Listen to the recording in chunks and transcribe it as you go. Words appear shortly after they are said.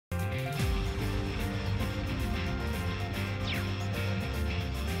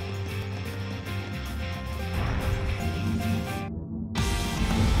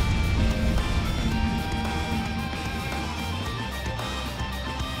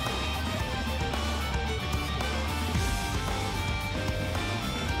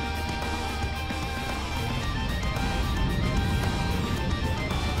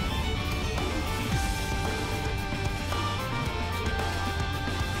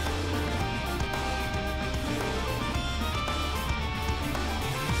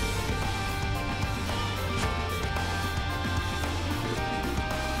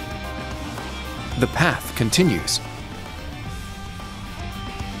The path continues.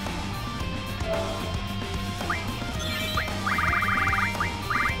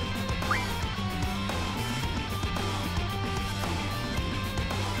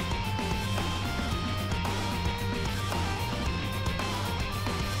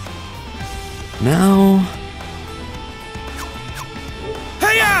 Now...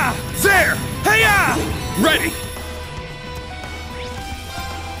 Hey-ya! There! Hey-ya! Ready!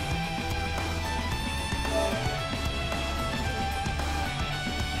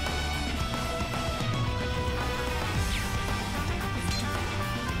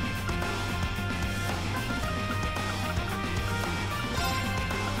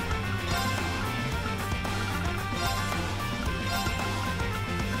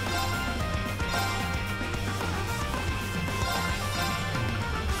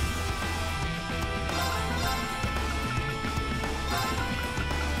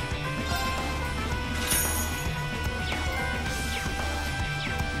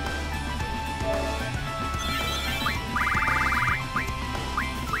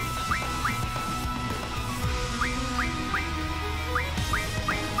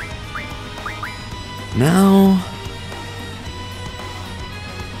 Now...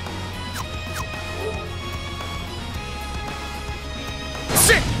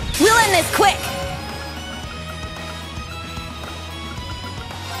 Sit! We'll end this quick!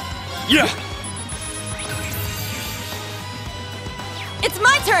 Yeah! It's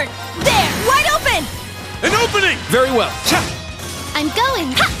my turn! There! Wide open! An opening! Very well. I'm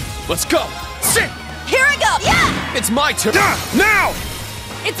going! Ha! Let's go! Sit! Here I go! Yeah! It's my turn. Now!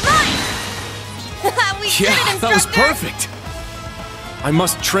 It's mine! We did Yeah, it, that was instructor! perfect. I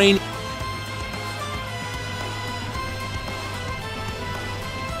must train.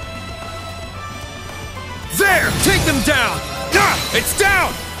 There! Take them down! It's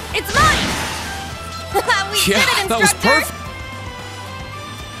down! It's mine! We Yeah, did it, instructor! that was perfect.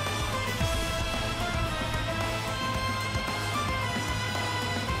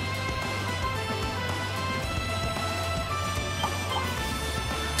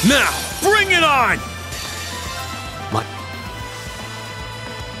 Now, bring it on! My...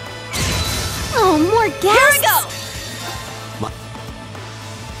 Oh, more gas! Here we go! My...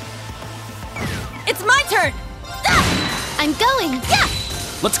 It's my turn! Ah! I'm going! Yeah!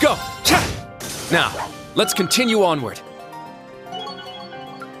 Let's go. Now, let's continue onward.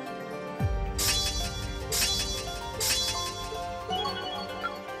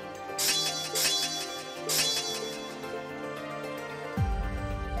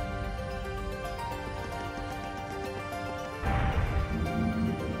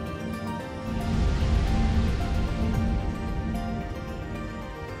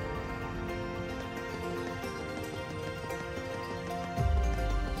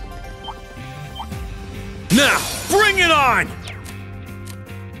 Now, bring it on!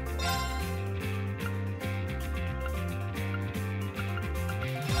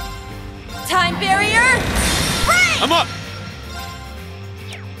 Time barrier! Break! I'm up!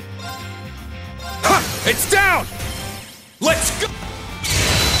 Ha! It's down! Let's go!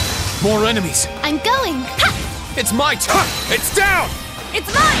 More enemies. I'm going! Ha! It's my turn. Ha! It's down! It's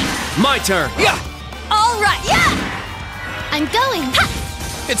mine! My turn. Yeah. All right! Yeah! I'm going!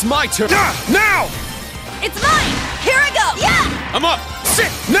 Ha! It's my turn. Now! It's mine! Here I go! Yeah! I'm up!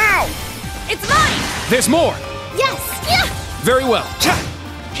 Sit! Now! It's mine! There's more. Yes! Yeah! Very well.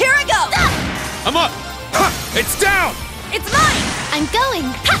 Here I go! Ah! I'm up! Ha! It's down! It's mine! I'm going!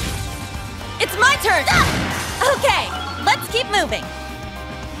 Ha! It's my turn! Ah! Okay, let's keep moving.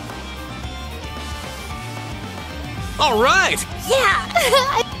 All right.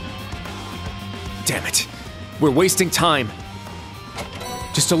 Yeah! Damn it. We're wasting time.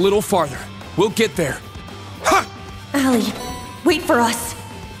 Just a little farther. We'll get there. Ha! Allie, wait for us.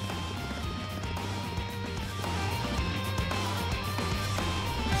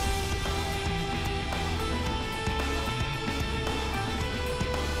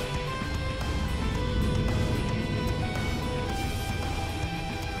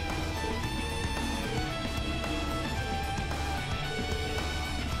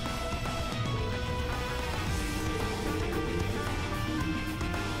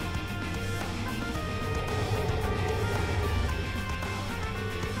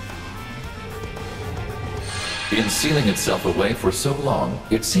 In sealing itself away for so long,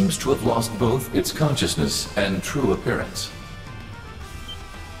 it seems to have lost both its consciousness and true appearance.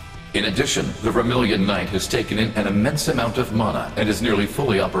 In addition, the Vermilion Knight has taken in an immense amount of mana and is nearly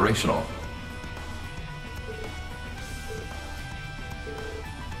fully operational.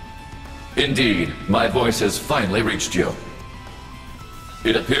 Indeed, my voice has finally reached you.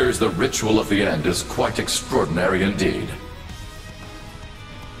 It appears the ritual of the end is quite extraordinary indeed.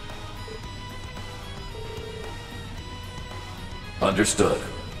 Understood.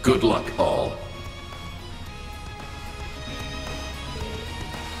 Good luck, all.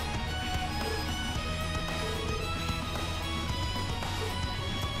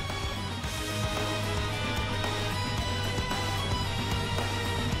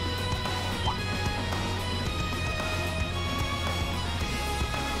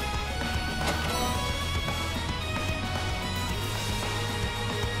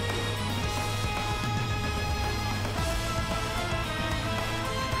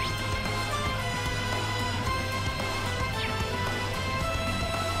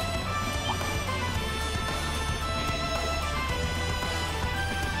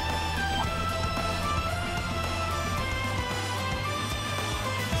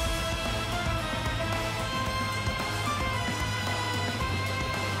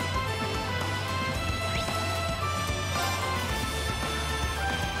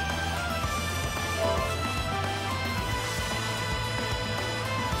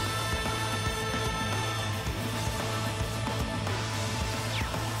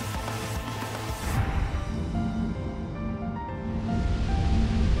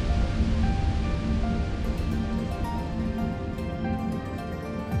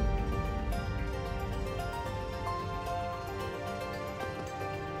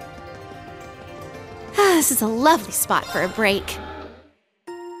 This is a lovely spot for a break.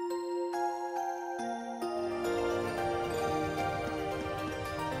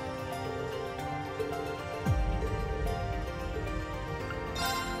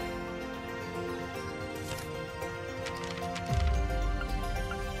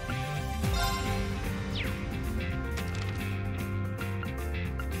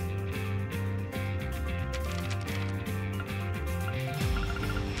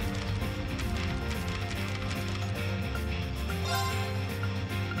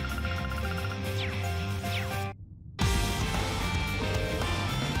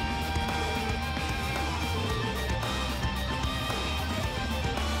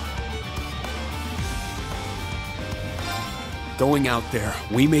 Going out there,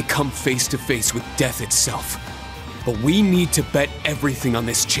 we may come face to face with death itself. But we need to bet everything on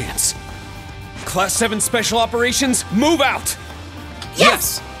this chance. Class 7 Special Operations, move out!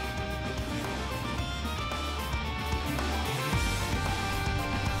 Yes!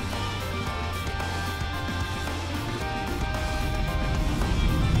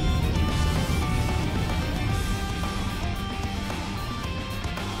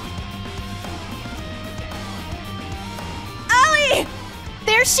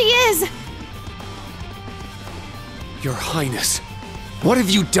 There she is! Your Highness, what have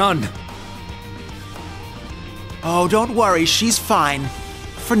you done? Oh, don't worry, she's fine.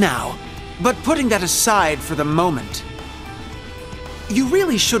 For now. But putting that aside for the moment, you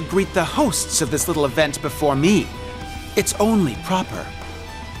really should greet the hosts of this little event before me. It's only proper.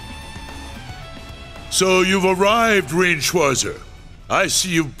 So you've arrived, Reinschwarzer. I see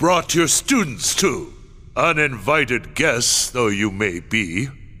you've brought your students too. Uninvited guests though you may be,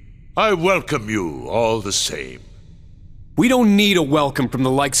 I welcome you all the same. We don't need a welcome from the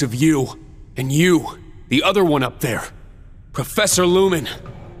likes of you, and you, the other one up there, Professor Lumen,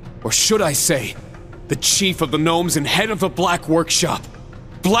 or should I say, the chief of the gnomes and head of the Black Workshop,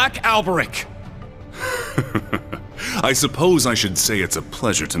 Black Alberic. I suppose I should say it's a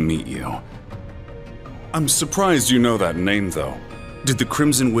pleasure to meet you. I'm surprised you know that name, though. Did the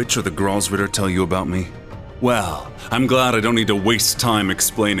Crimson Witch or the Grosritter tell you about me? Well, I'm glad I don't need to waste time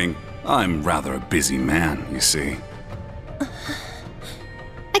explaining. I'm rather a busy man, you see.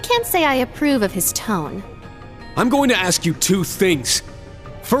 I can't say I approve of his tone. I'm going to ask you two things.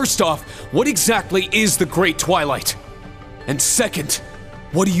 First off, what exactly is the Great Twilight? And second,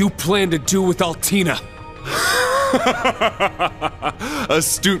 what do you plan to do with Altina?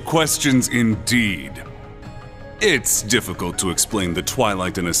 Astute questions indeed. It's difficult to explain the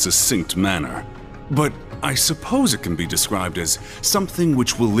Twilight in a succinct manner, but I suppose it can be described as something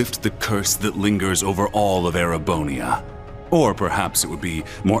which will lift the curse that lingers over all of Erebonia. Or perhaps it would be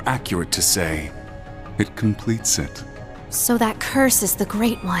more accurate to say, it completes it. So that curse is the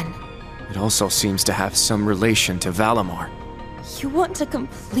Great One. It also seems to have some relation to Valimar. You want to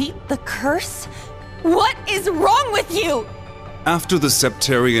complete the curse? What is wrong with you? After the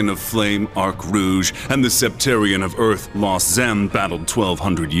Septarian of Flame, Arc Rouge, and the Septarian of Earth, Lost Zem, battled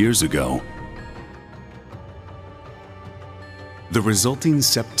 1,200 years ago, the resulting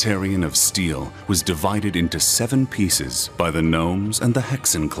Septarian of Steel was divided into 7 pieces by the Gnomes and the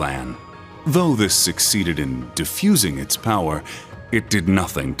Hexen clan. Though this succeeded in diffusing its power, it did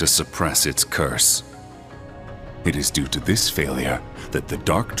nothing to suppress its curse. It is due to this failure that the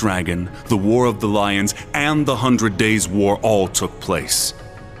Dark Dragon, the War of the Lions, and the 100 Days War all took place.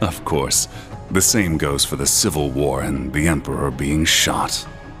 Of course, the same goes for the Civil War and the Emperor being shot.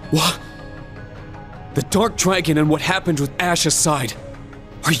 What? The Dark Dragon and what happened with Ash aside,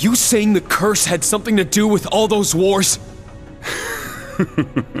 are you saying the curse had something to do with all those wars?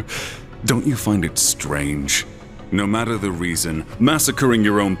 Don't you find it strange? No matter the reason, massacring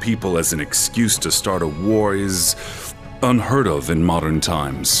your own people as an excuse to start a war is unheard of in modern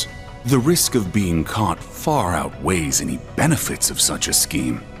times. The risk of being caught far outweighs any benefits of such a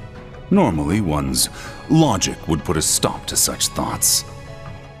scheme. Normally, one's logic would put a stop to such thoughts.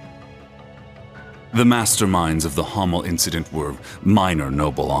 The masterminds of the Hamel incident were minor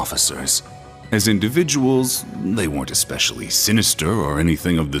noble officers. As individuals, they weren't especially sinister or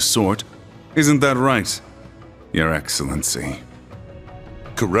anything of the sort. Isn't that right, Your Excellency?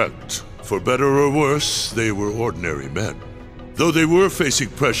 Correct. For better or worse, they were ordinary men. Though they were facing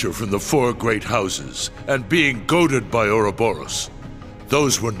pressure from the four great houses and being goaded by Ouroboros,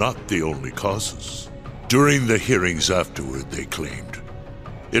 those were not the only causes. During the hearings afterward, they claimed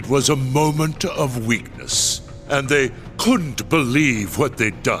it was a moment of weakness, and they couldn't believe what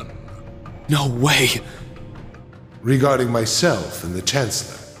they'd done. No way. Regarding myself and the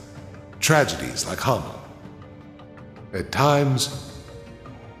Chancellor, tragedies like Hamel. At times,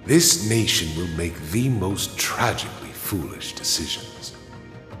 this nation will make the most tragically foolish decisions.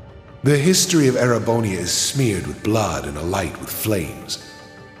 The history of Erebonia is smeared with blood and alight with flames,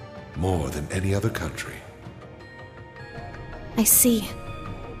 more than any other country. I see.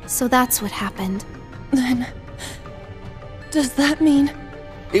 So that's what happened. Then, does that mean...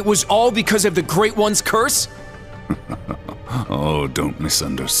 It was all because of the Great One's curse? Oh, don't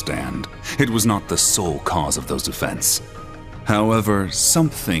misunderstand. It was not the sole cause of those events. However,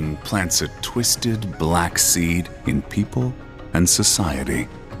 something plants a twisted black seed in people and society.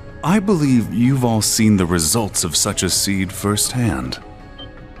 I believe you've all seen the results of such a seed firsthand.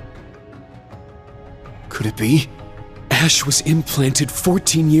 Could it be? Ash was implanted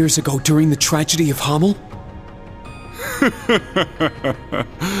 14 years ago during the tragedy of Hamel?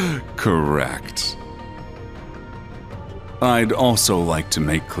 Correct. I'd also like to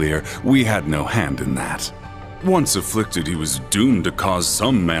make clear we had no hand in that. Once afflicted, he was doomed to cause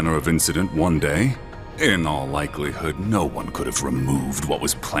some manner of incident one day. In all likelihood, no one could have removed what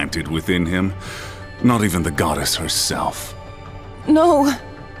was planted within him. Not even the goddess herself. No.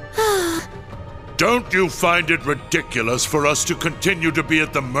 Don't you find it ridiculous for us to continue to be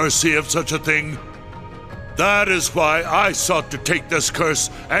at the mercy of such a thing? That is why I sought to take this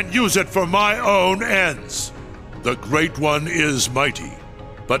curse and use it for my own ends. The Great One is mighty,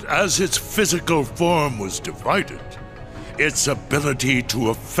 but as its physical form was divided, its ability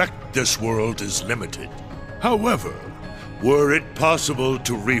to affect this world is limited. However, were it possible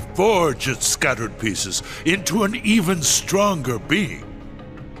to reforge its scattered pieces into an even stronger being,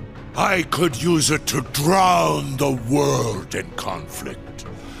 I could use it to drown the world in conflict.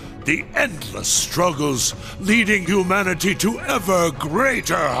 The endless struggles leading humanity to ever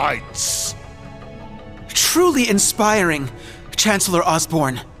greater heights. Truly inspiring, Chancellor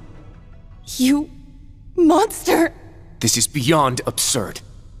Osborne. You... monster! This is beyond absurd.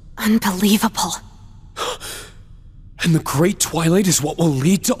 Unbelievable. And the Great Twilight is what will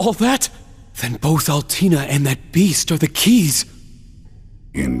lead to all that? Then both Altina and that beast are the keys.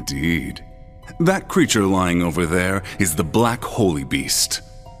 Indeed. That creature lying over there is the Black Holy Beast,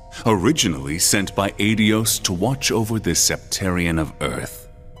 originally sent by Adios to watch over the Septarian of Earth.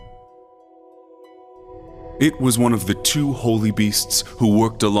 It was one of the two holy beasts who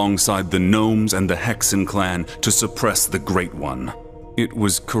worked alongside the Gnomes and the Hexen clan to suppress the Great One. It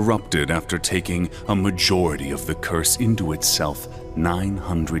was corrupted after taking a majority of the curse into itself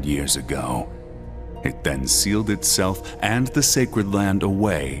 900 years ago. It then sealed itself and the sacred land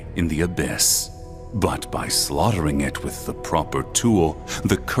away in the abyss. But by slaughtering it with the proper tool,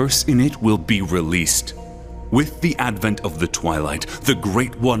 the curse in it will be released. With the advent of the Twilight, the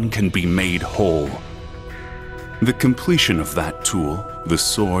Great One can be made whole. The completion of that tool, the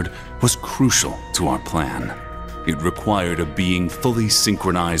sword, was crucial to our plan. It required a being fully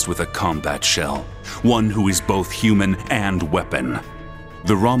synchronized with a combat shell, one who is both human and weapon.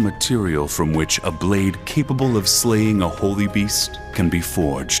 The raw material from which a blade capable of slaying a holy beast can be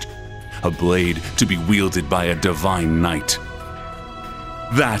forged. A blade to be wielded by a divine knight.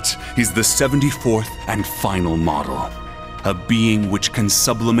 That is the 74th and final model. A being which can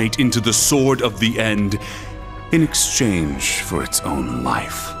sublimate into the sword of the end in exchange for its own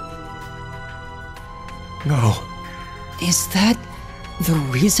life. No. Is that The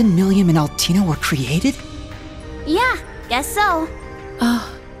reason Milliam and Altina were created? Yeah, guess so.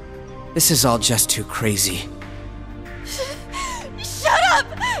 This is all just too crazy. Shut up!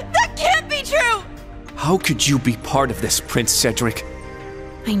 That can't be true! How could you be part of this, Prince Cedric?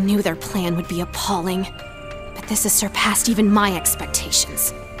 I knew their plan would be appalling, but this has surpassed even my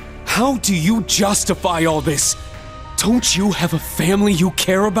expectations. How do you justify all this? Don't you have a family you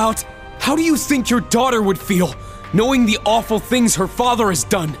care about? How do you think your daughter would feel, knowing the awful things her father has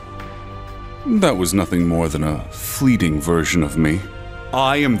done? That was nothing more than a fleeting version of me.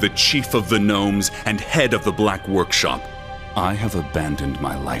 I am the chief of the gnomes and head of the Black Workshop. I have abandoned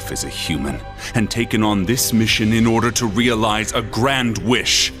my life as a human and taken on this mission in order to realize a grand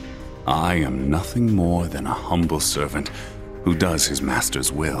wish. I am nothing more than a humble servant who does his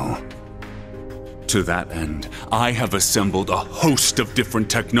master's will. To that end, I have assembled a host of different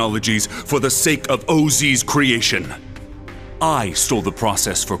technologies for the sake of OZ's creation. I stole the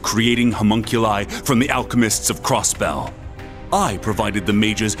process for creating homunculi from the alchemists of Crossbell. I provided the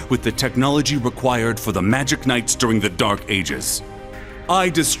mages with the technology required for the Magic Knights during the Dark Ages. I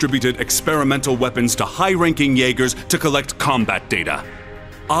distributed experimental weapons to high-ranking Jaegers to collect combat data.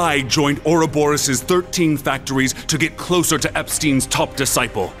 I joined Ouroboros' 13 factories to get closer to Epstein's top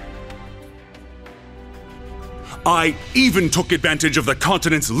disciple. I even took advantage of the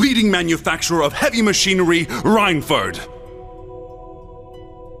continent's leading manufacturer of heavy machinery, Reinford.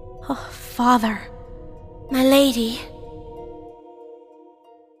 Oh, Father. My lady.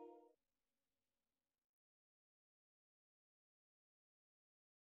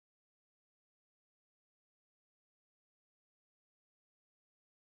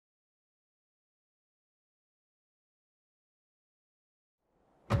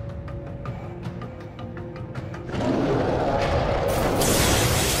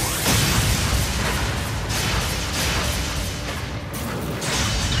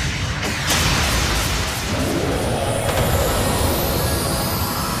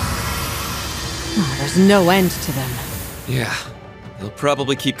 There's no end to them. Yeah, they'll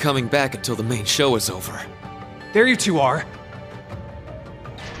probably keep coming back until the main show is over. There you two are.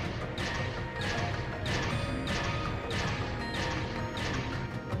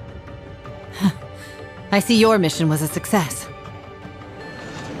 I see your mission was a success.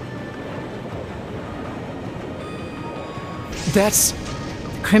 That's...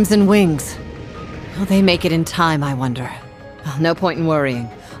 Crimson Wings. Will they make it in time, I wonder? Well, no point in worrying.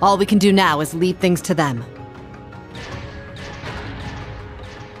 All we can do now is leave things to them.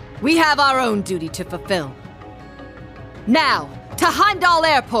 We have our own duty to fulfill. Now, to Heimdall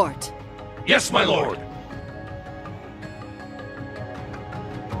Airport! Yes, my lord.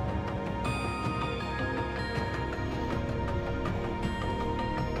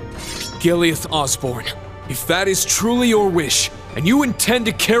 Gileath Osborne, if that is truly your wish, and you intend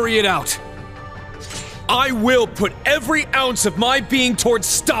to carry it out, I will put every ounce of my being towards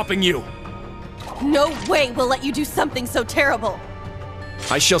stopping you! No way we'll let you do something so terrible!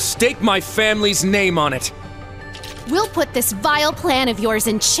 I shall stake my family's name on it. We'll put this vile plan of yours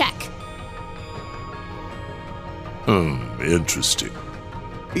in check. Interesting.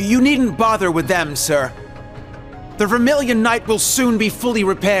 You needn't bother with them, sir. The Vermilion Knight will soon be fully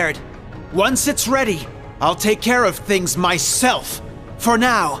repaired. Once it's ready, I'll take care of things myself. For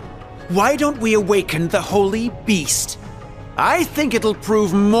now, why don't we awaken the Holy Beast? I think it'll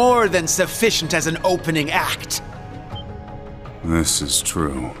prove more than sufficient as an opening act. This is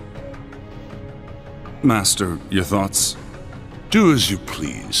true. Master, your thoughts? Do as you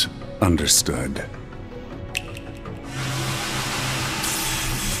please. Understood.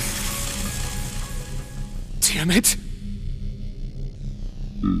 Damn it!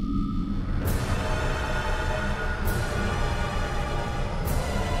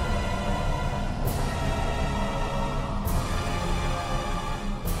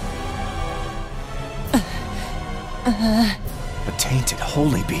 a tainted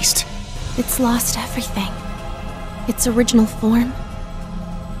holy beast. It's lost everything. Its original form.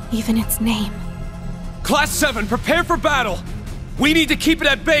 Even its name. Class 7, prepare for battle! We need to keep it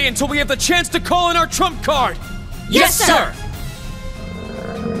at bay until we have the chance to call in our trump card! Yes, sir!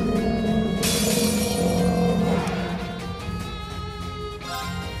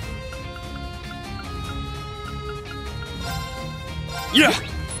 Yeah!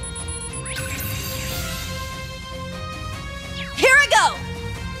 Here I go!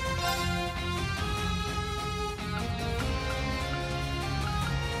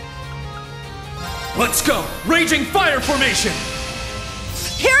 Let's go! Raging fire formation!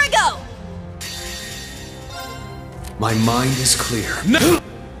 Here I go! My mind is clear. No!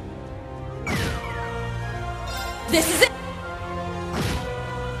 This is it!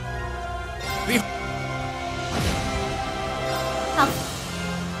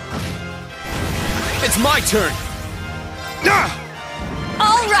 It's my turn!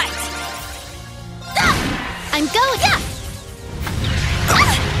 All right! I'm going! Yeah!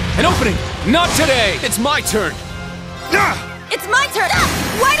 An opening! Not today! It's my turn! It's my turn!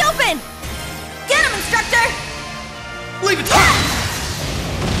 Wide open! Get him, instructor! Leave it!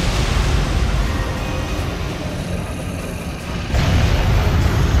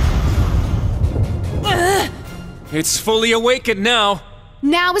 It's fully awakened now.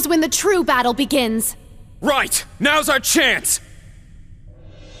 Now is when the true battle begins. Right! Now's our chance!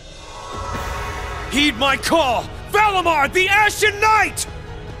 Heed my call! Valimar, the Ashen Knight!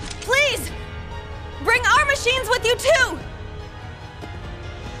 Please! Bring our machines with you too!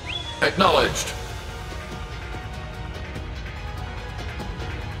 Acknowledged.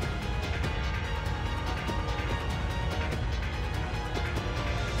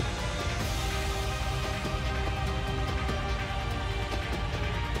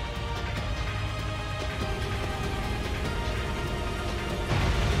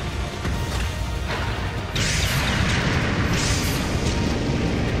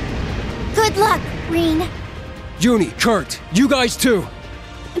 Good luck, Reen. Uni, Kurt, you guys too!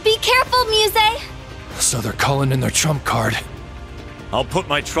 Be careful, Muse! So they're calling in their trump card. I'll put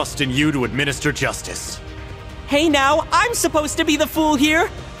my trust in you to administer justice. Hey now, I'm supposed to be the fool here!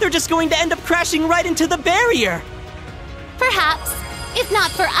 They're just going to end up crashing right into the barrier! Perhaps. If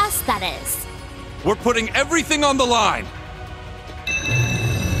not for us, that is. We're putting everything on the line!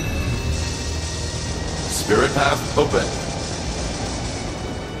 Spirit path open.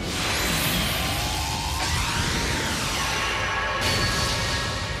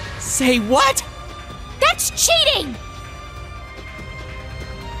 Say what? That's cheating!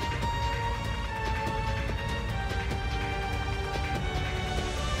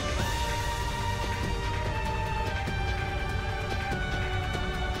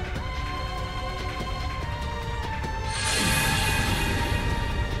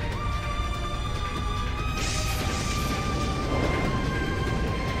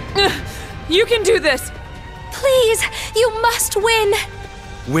 You can do this! Please, you must win!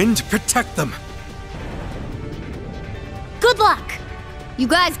 Win to protect them. Good luck! You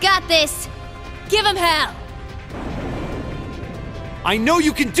guys got this! Give him hell! I know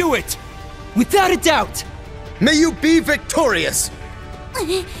you can do it! Without a doubt! May you be victorious! Go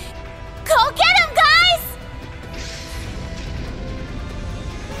get him, guys!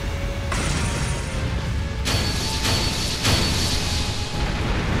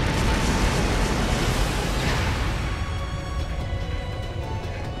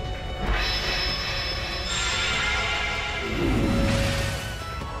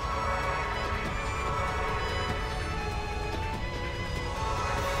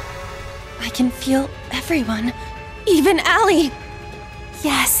 I can feel everyone. Even Allie!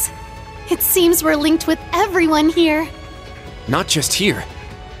 Yes. It seems we're linked with everyone here. Not just here.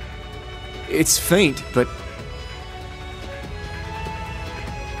 It's faint, but...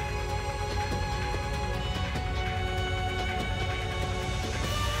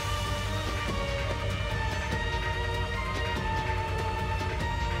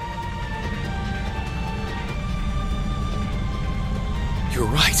 You're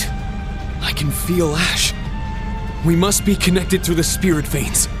right. I can feel Ash. We must be connected through the spirit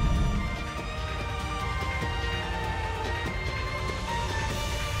veins.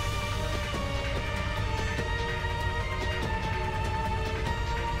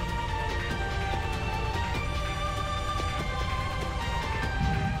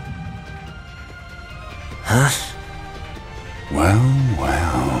 Huh? Well,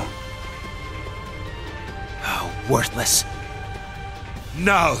 well. Oh, worthless.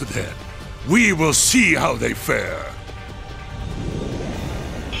 Now then, we will see how they fare.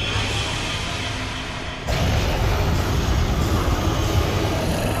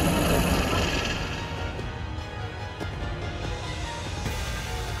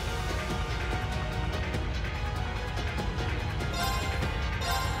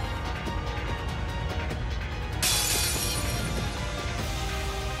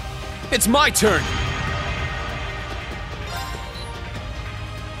 It's my turn!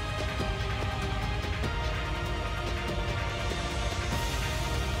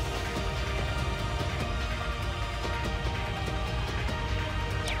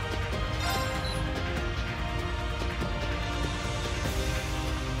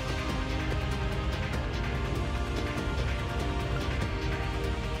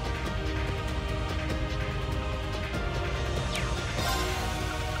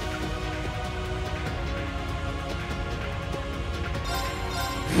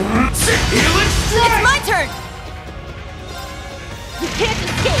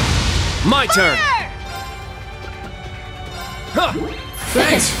 My turn! Huh.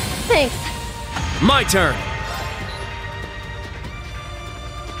 Thanks! Thanks. My turn!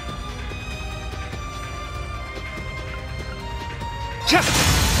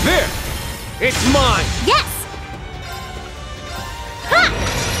 There! It's mine! Yes! Ha!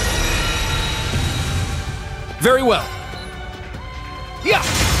 Very well. Yeah!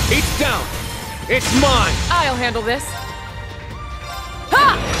 It's down! It's mine! I'll handle this.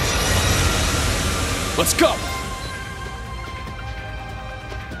 Ha! Let's go!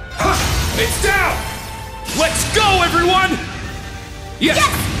 Ha! It's down! Let's go, everyone! Yes!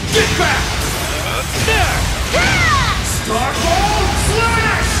 Get back! There! Starbolt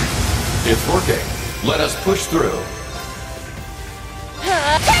slash! It's working. Let us push through.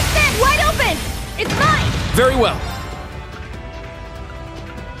 Take that! Wide open! It's mine! Very well.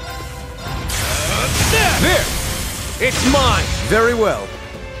 There! It's mine! Very well.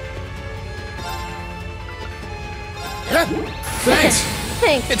 Thanks!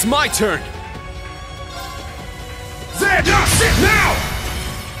 Thanks. It's my turn! There! Now!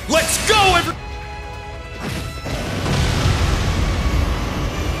 Let's go, every—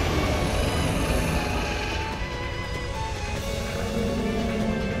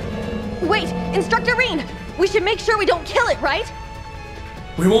 Wait, Instructor Reen! We should make sure we don't kill it, right?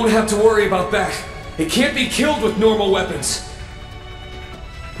 We won't have to worry about that. It can't be killed with normal weapons.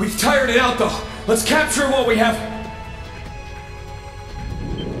 We've tired it out, though. Let's capture what we have.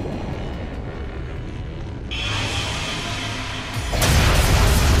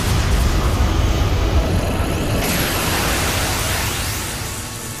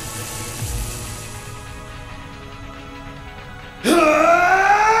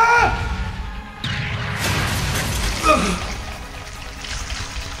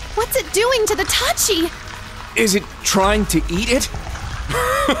 What's it doing to the Tachi? Is it trying to eat it?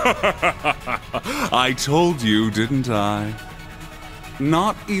 I told you, didn't I?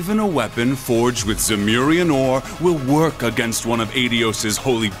 Not even a weapon forged with Zemurian ore will work against one of Adios's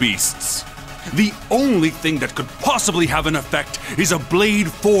holy beasts. The only thing that could possibly have an effect is a blade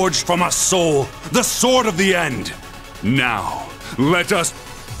forged from a soul, the Sword of the End. Now, let us...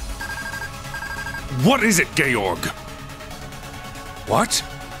 What is it, Georg? What?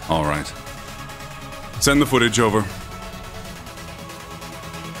 All right. Send the footage over.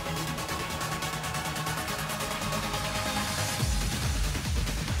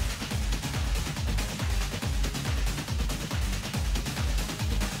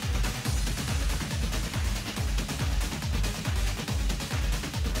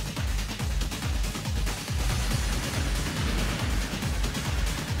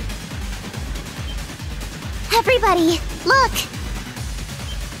 Everybody, look!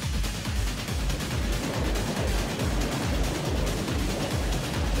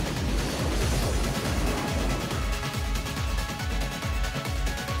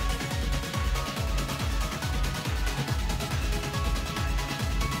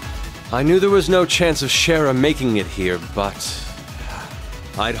 I knew there was no chance of Shara making it here, but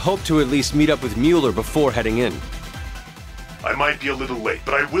I'd hoped to at least meet up with Mueller before heading in. I might be a little late,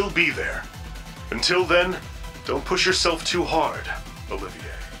 but I will be there. Until then, don't push yourself too hard,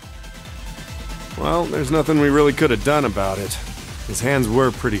 Olivier. Well, there's nothing we really could have done about it. His hands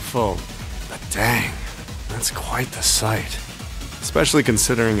were pretty full. But dang, that's quite the sight. Especially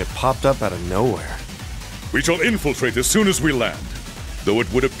considering it popped up out of nowhere. We shall infiltrate as soon as we land. Though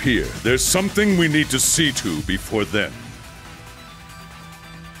it would appear there's something we need to see to before then.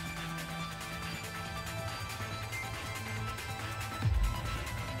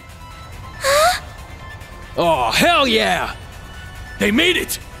 Oh, hell yeah! They made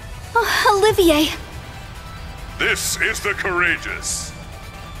it! Oh, Olivier. This is the Courageous.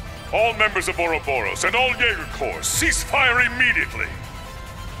 All members of Ouroboros and all Jaeger Corps, cease fire immediately.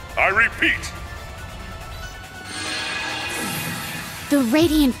 I repeat. The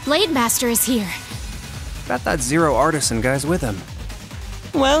Radiant Blade Master is here. Got that Zero Artisan guy's with him.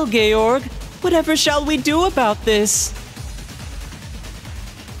 Well, Georg, whatever shall we do about this?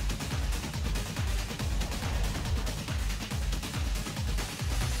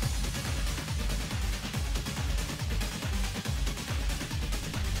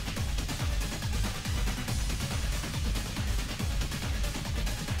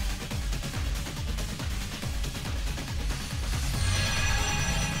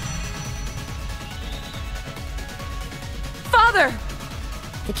 Father!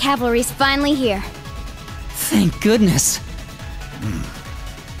 The cavalry's finally here. Thank goodness.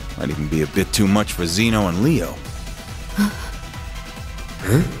 Might even be a bit too much for Zeno and Leo.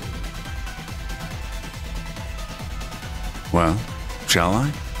 Huh? Well, shall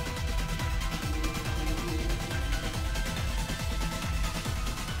I?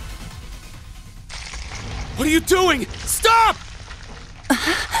 What are you doing? Stop!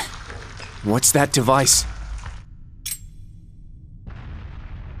 What's that device?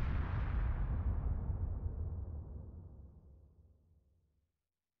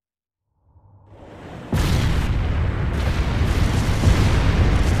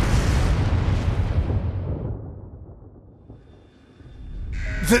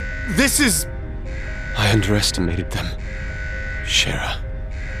 This is... I underestimated them. Shara,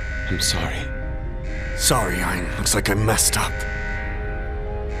 I'm sorry. Sorry, looks like I messed up.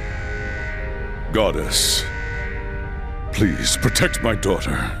 Goddess, please protect my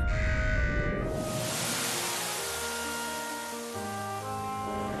daughter.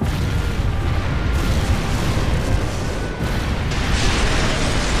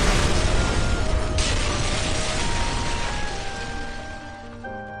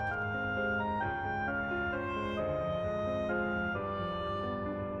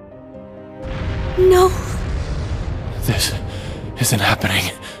 No. This isn't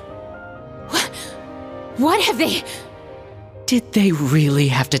happening. What have they... Did they really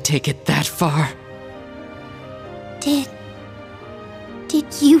have to take it that far? Did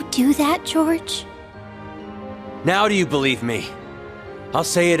you do that, George? Now do you believe me? I'll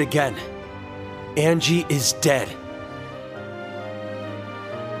say it again. Angie is dead.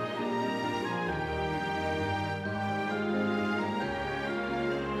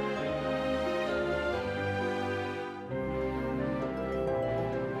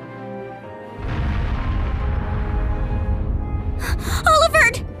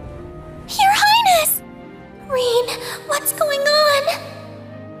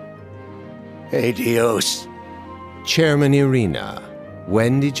 Adios. Chairman Irina,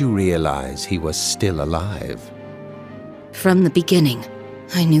 when did you realize he was still alive? From the beginning.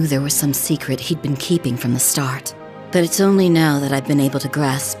 I knew there was some secret he'd been keeping from the start. But it's only now that I've been able to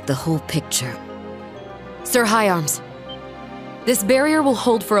grasp the whole picture. Sir High Arms, this barrier will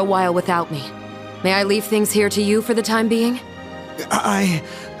hold for a while without me. May I leave things here to you for the time being?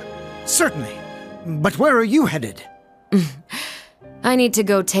 Certainly. But where are you headed? I need to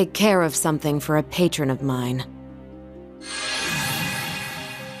go take care of something for a patron of mine.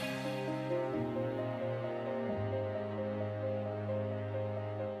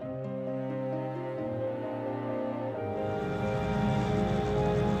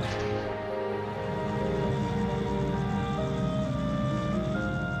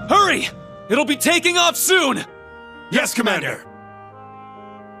 Hurry! It'll be taking off soon! Yes, Commander!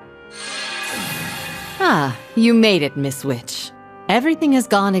 Ah, you made it, Miss Witch. Everything has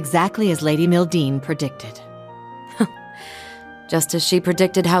gone exactly as Lady Mildine predicted. Just as she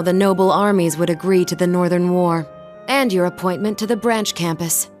predicted how the noble armies would agree to the Northern War, and your appointment to the branch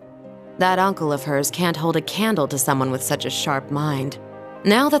campus. That uncle of hers can't hold a candle to someone with such a sharp mind.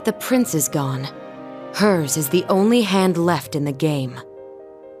 Now that the prince is gone, hers is the only hand left in the game.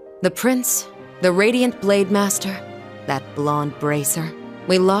 The prince, the Radiant Blade Master, that blonde bracer.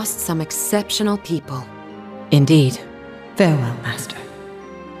 We lost some exceptional people. Indeed. Farewell, Master.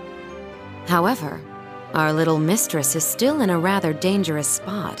 However, our little mistress is still in a rather dangerous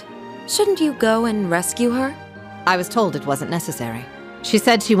spot. Shouldn't you go and rescue her? I was told it wasn't necessary. She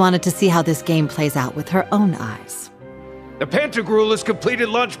said she wanted to see how this game plays out with her own eyes. The Pantagruel has completed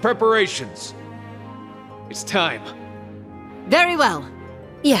launch preparations. It's time. Very well.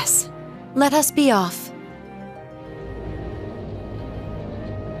 Yes, let us be off.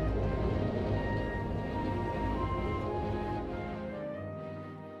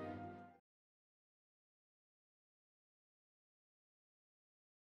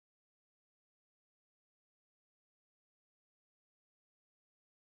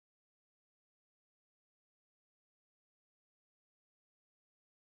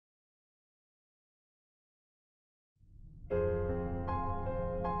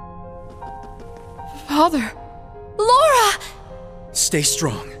 Father! Laura! Stay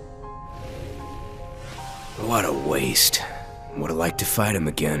strong. What a waste. Would have liked to fight him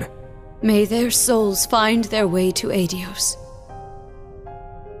again. May their souls find their way to Adios.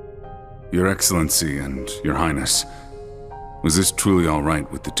 Your Excellency and Your Highness, was this truly all right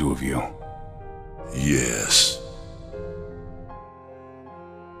with the two of you? Yes.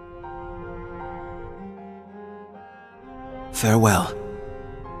 Farewell,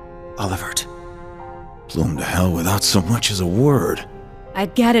 Olivert. Blew him to hell without so much as a word.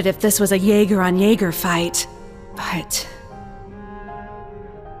 I'd get it if this was a Jaeger on Jaeger fight, but...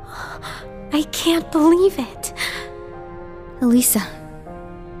 I can't believe it. Elisa.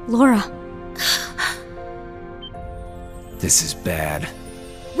 Laura. This is bad.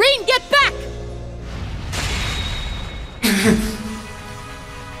 Rean, get back!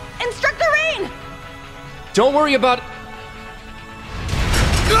 Instructor Rean! Don't worry about...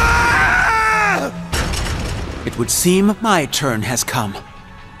 It would seem my turn has come.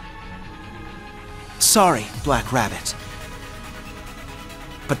 Sorry, Black Rabbit.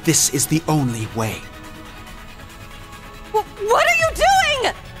 But this is the only way. What are you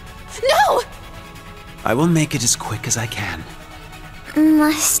doing? No! I will make it as quick as I can.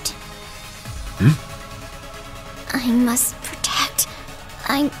 Must... I must protect.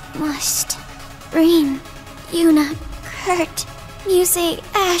 I must... Reen, Yuna, Kurt, Muse,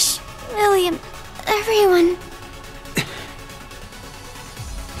 Ash, William, everyone.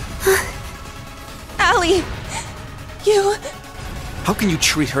 Allie! You... How can you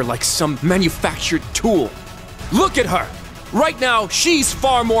treat her like some manufactured tool? Look at her! Right now, she's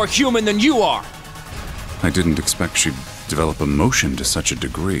far more human than you are! I didn't expect she'd develop emotion to such a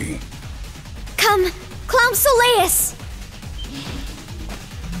degree. Come, Clown Soleus!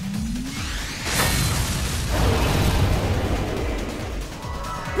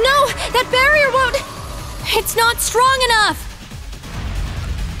 No! That barrier won't... It's not strong enough!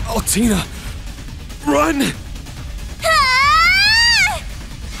 Altina! Run! Ah!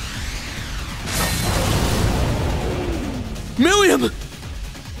 Milliam!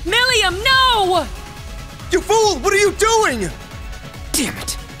 Milliam, no! You fool! What are you doing? Damn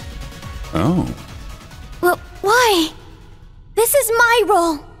it. Oh. Well, why? This is my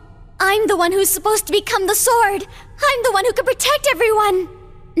role. I'm the one who's supposed to become the sword. I'm the one who can protect everyone.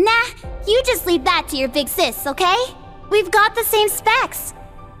 Nah, you just leave that to your big sis, okay? We've got the same specs.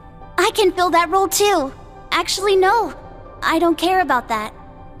 I can fill that role too. Actually, no. I don't care about that.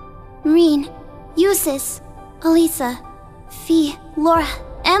 Reen, Eusis, Elisa, Fee, Laura,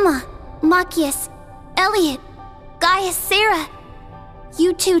 Emma, Machias, Elliot, Gaius, Sarah.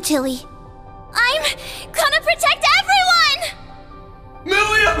 You too, Tilly. I'm gonna protect everyone!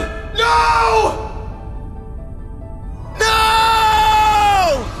 Milliam! No! No!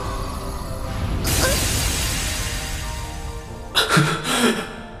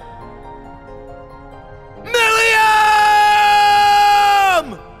 Milliam!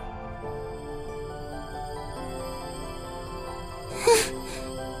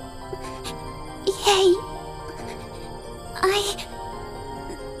 Yay. I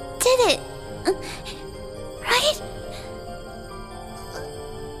did it. Right?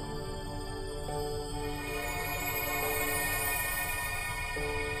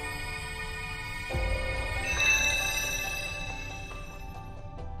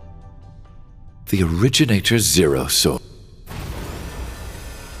 The originator Zero Soul.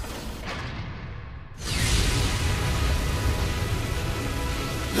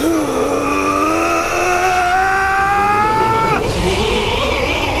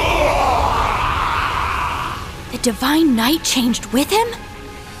 The Divine Knight changed with him?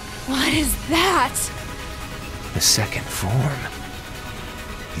 What is that? The second form.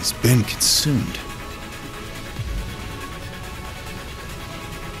 He's been consumed.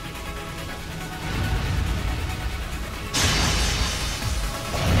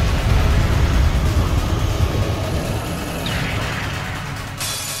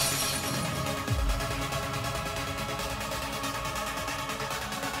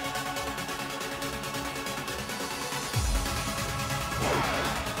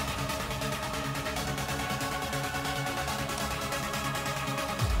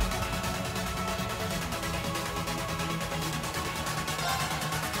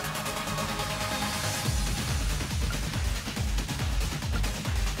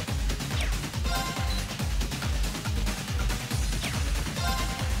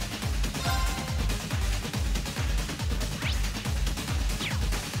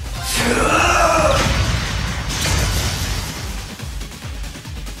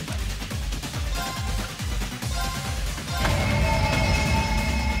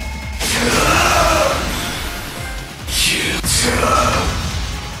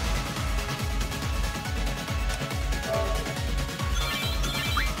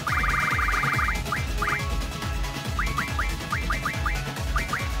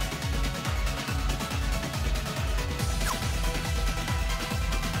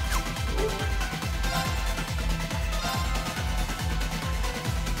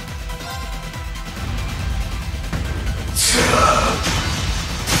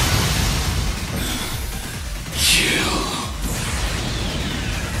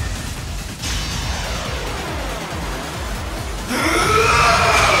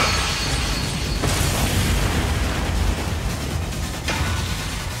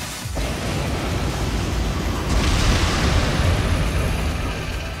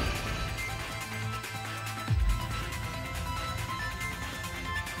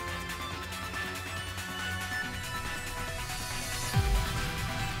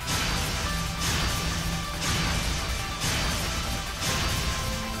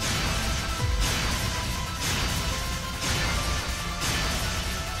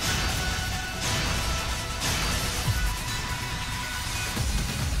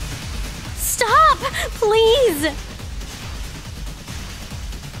 Please!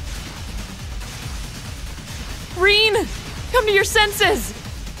 Reen! Come to your senses!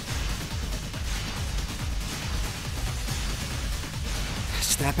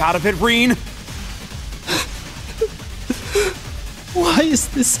 Snap out of it, Reen! Why is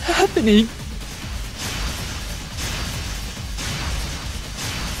this happening?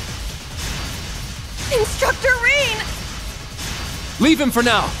 Instructor Reen! Leave him for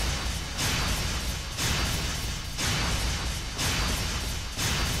now!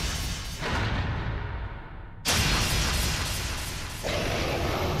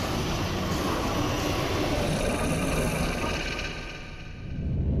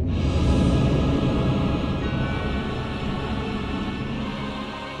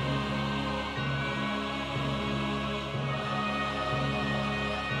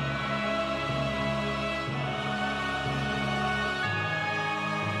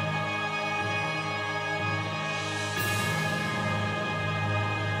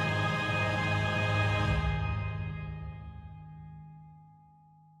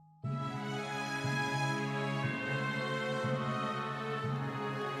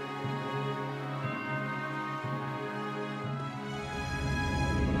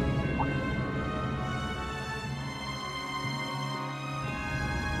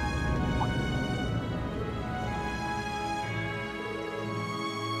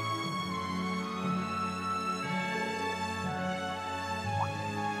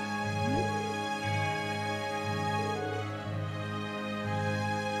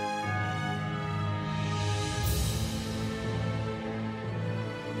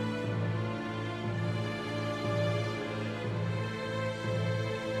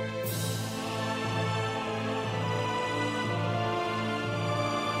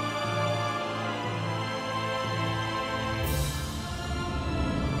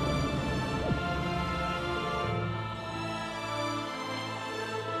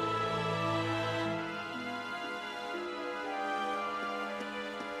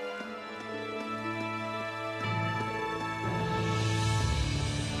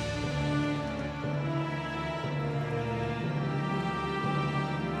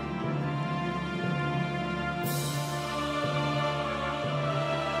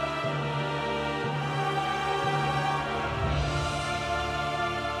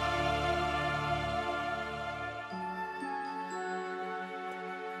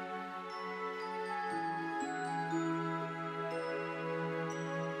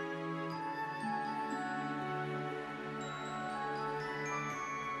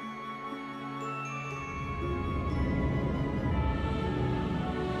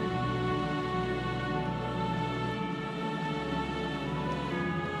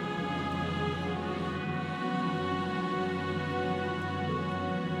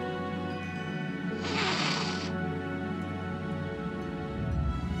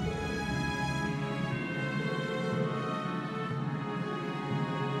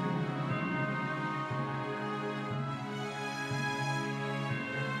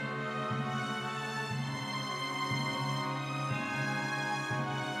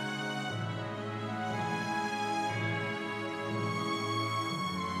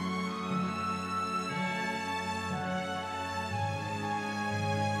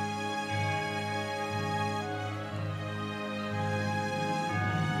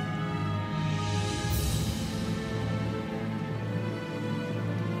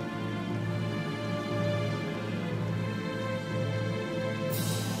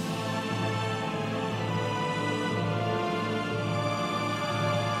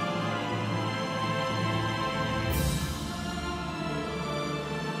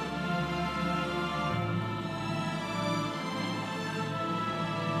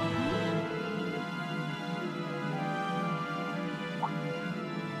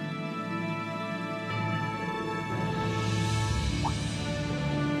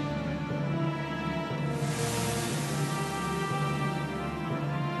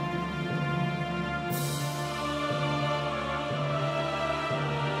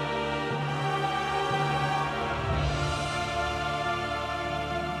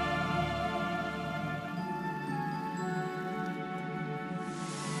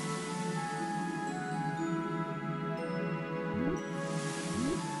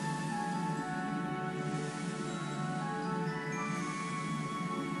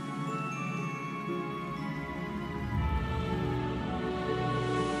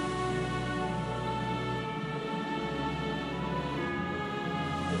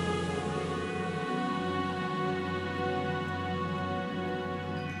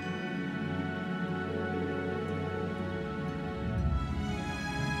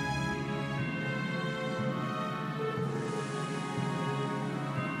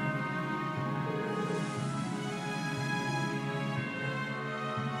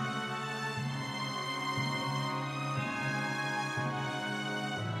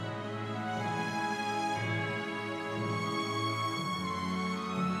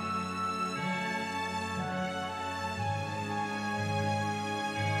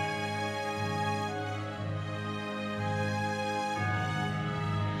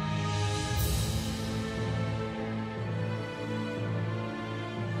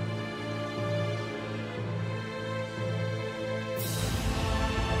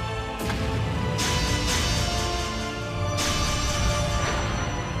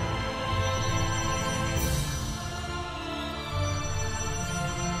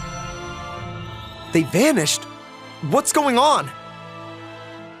 They vanished? What's going on?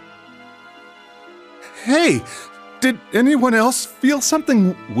 Hey, did anyone else feel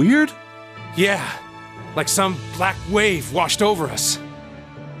something weird? Yeah, like some black wave washed over us.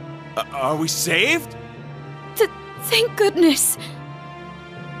 Are we saved? Thank goodness.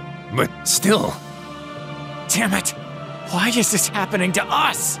 But still... Damn it! Why is this happening to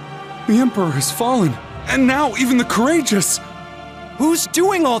us? The Emperor has fallen, and now even the courageous! Who's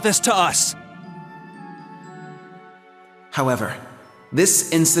doing all this to us? However,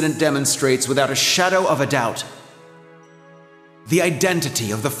 this incident demonstrates without a shadow of a doubt the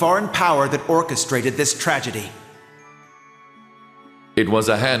identity of the foreign power that orchestrated this tragedy. It was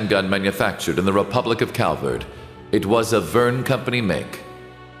a handgun manufactured in the Republic of Calvard. It was a Verne Company make.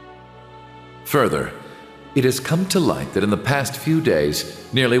 Further, it has come to light that in the past few days,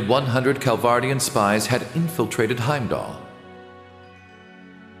 nearly 100 Calvardian spies had infiltrated Heimdall.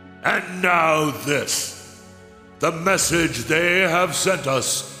 And now this. The message they have sent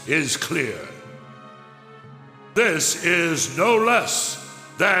us is clear. This is no less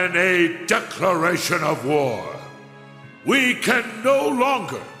than a declaration of war. We can no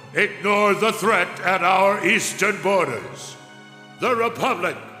longer ignore the threat at our eastern borders. The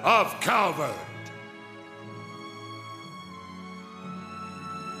Republic of Calvard.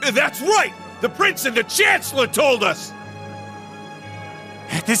 That's right! The Prince and the Chancellor told us!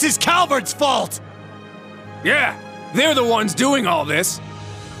 This is Calvard's fault! Yeah, they're the ones doing all this.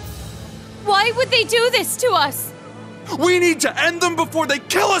 Why would they do this to us? We need to end them before they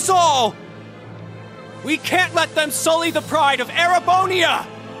kill us all! We can't let them sully the pride of Erebonia!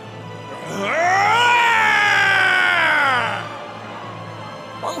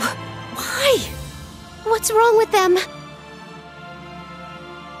 Why? What's wrong with them?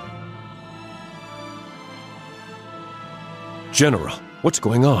 General, what's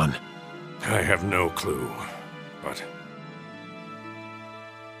going on? I have no clue, but...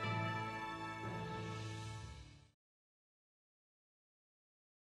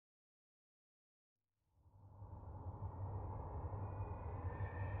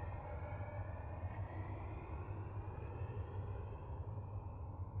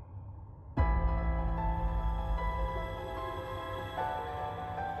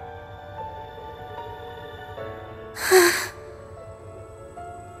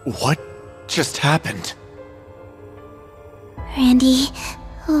 What just happened? Randy,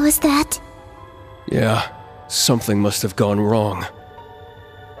 what was that? Yeah, something must have gone wrong.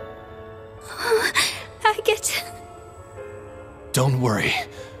 Agate. Don't worry.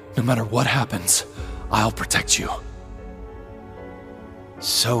 No matter what happens, I'll protect you.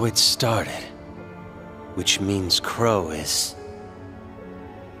 So it started. Which means Crow is...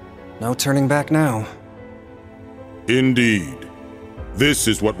 No turning back now. Indeed. This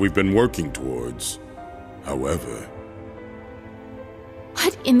is what we've been working towards. However...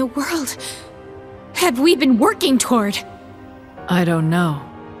 What in the world have we been working toward? I don't know.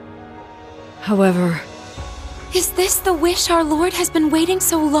 However... Is this the wish our Lord has been waiting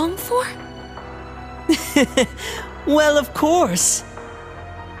so long for? Well, of course.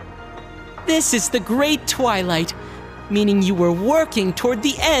 This is the Great Twilight, meaning you were working toward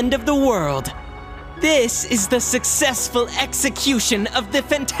the end of the world. This is the successful execution of the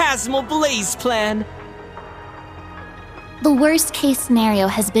Phantasmal Blaze Plan. The worst case scenario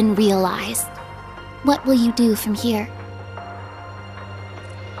has been realized. What will you do from here?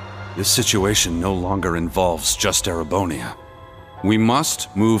 This situation no longer involves just Erebonia. We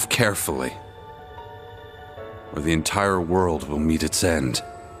must move carefully, or the entire world will meet its end.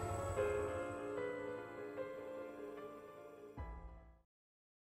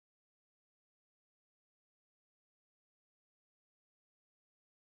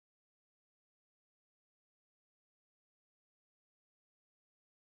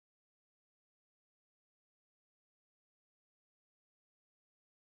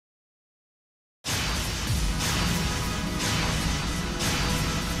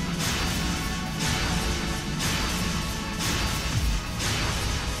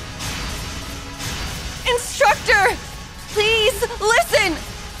 Instructor! Please, listen!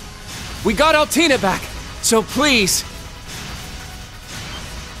 We got Altina back, so please.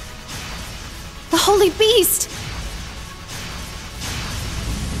 The Holy Beast!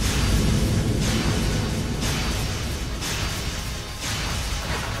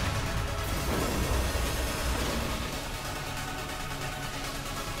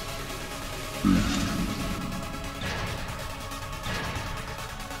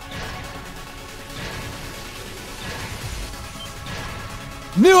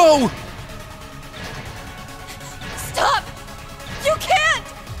 No! Stop! You can't!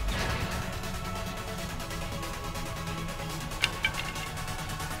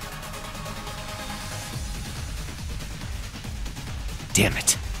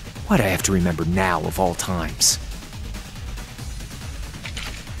 Why'd I have to remember now of all times?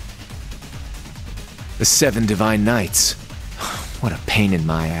 The 7 Divine Knights. What a pain in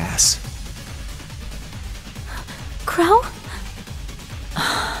my ass. Crow?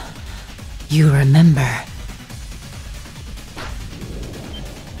 You remember.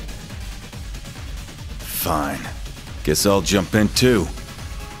 Fine. Guess I'll jump in too.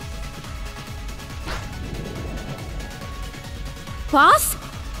 Boss?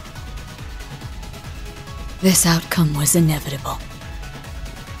 This outcome was inevitable.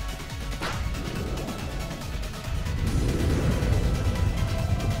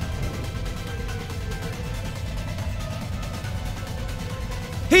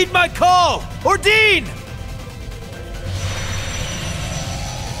 Heed my call! Ordine!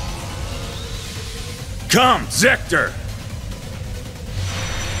 Come, Zector!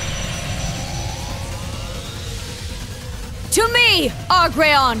 To me,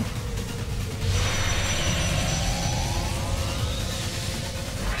 Argreon!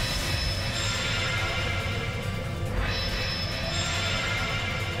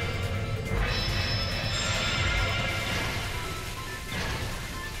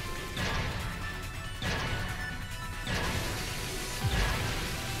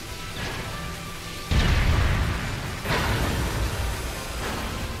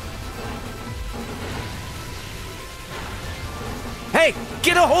 Hey,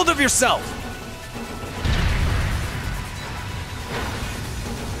 get a hold of yourself!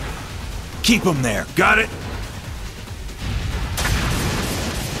 Keep him there, got it?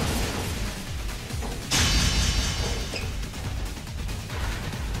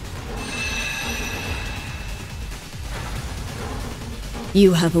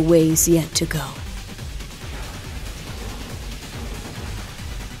 You have a ways yet to go.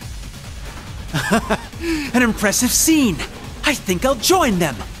 An impressive scene! I think I'll join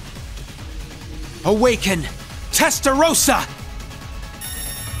them! Awaken! Testarossa!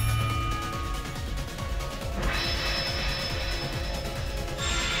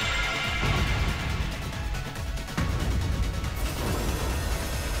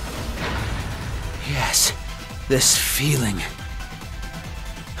 Yes, this feeling.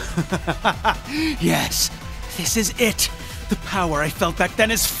 Yes, this is it! The power I felt back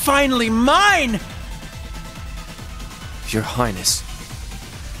then is finally mine! Your Highness.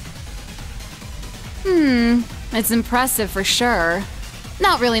 It's impressive for sure.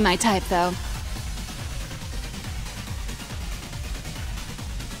 Not really my type, though.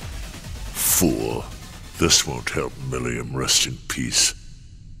 Fool. This won't help Milliam rest in peace.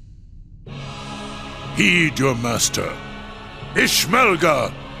 Heed your master,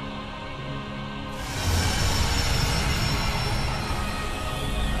 Ishmelga!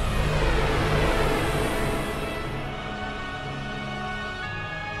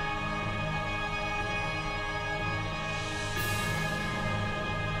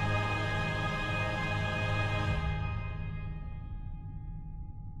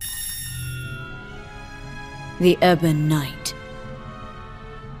 The Ebon Knight.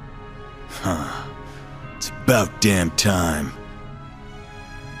 Huh. It's about damn time.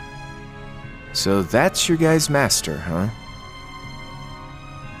 So that's your guy's master, huh?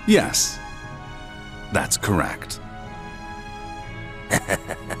 Yes. That's correct.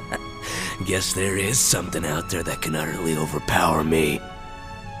 Guess there is something out there that can utterly overpower me.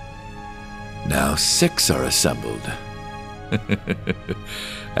 Now 6 are assembled.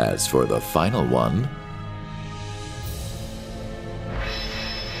 As for the final one...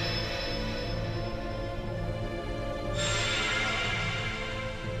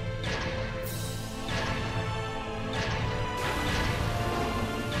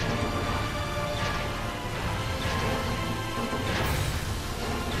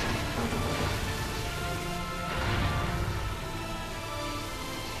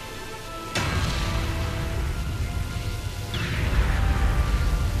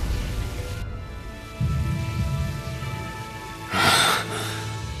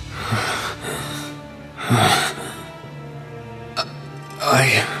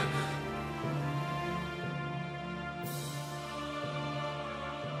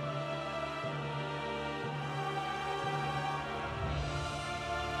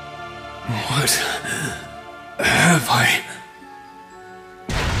 What have I...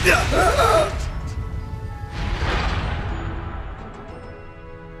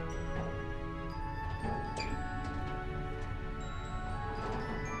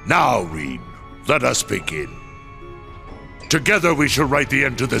 Now, Reen, let us begin. Together we shall write the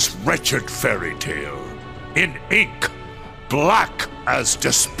end to this wretched fairy tale. In ink, black as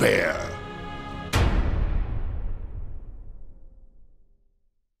despair.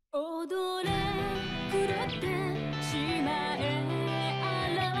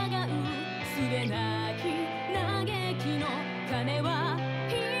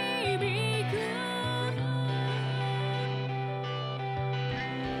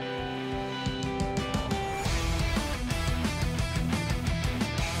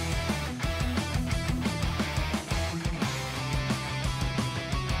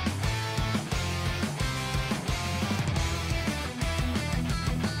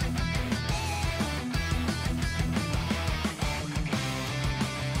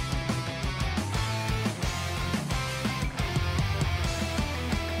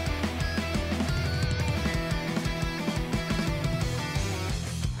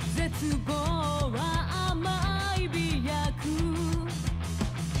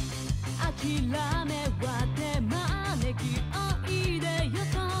 諦め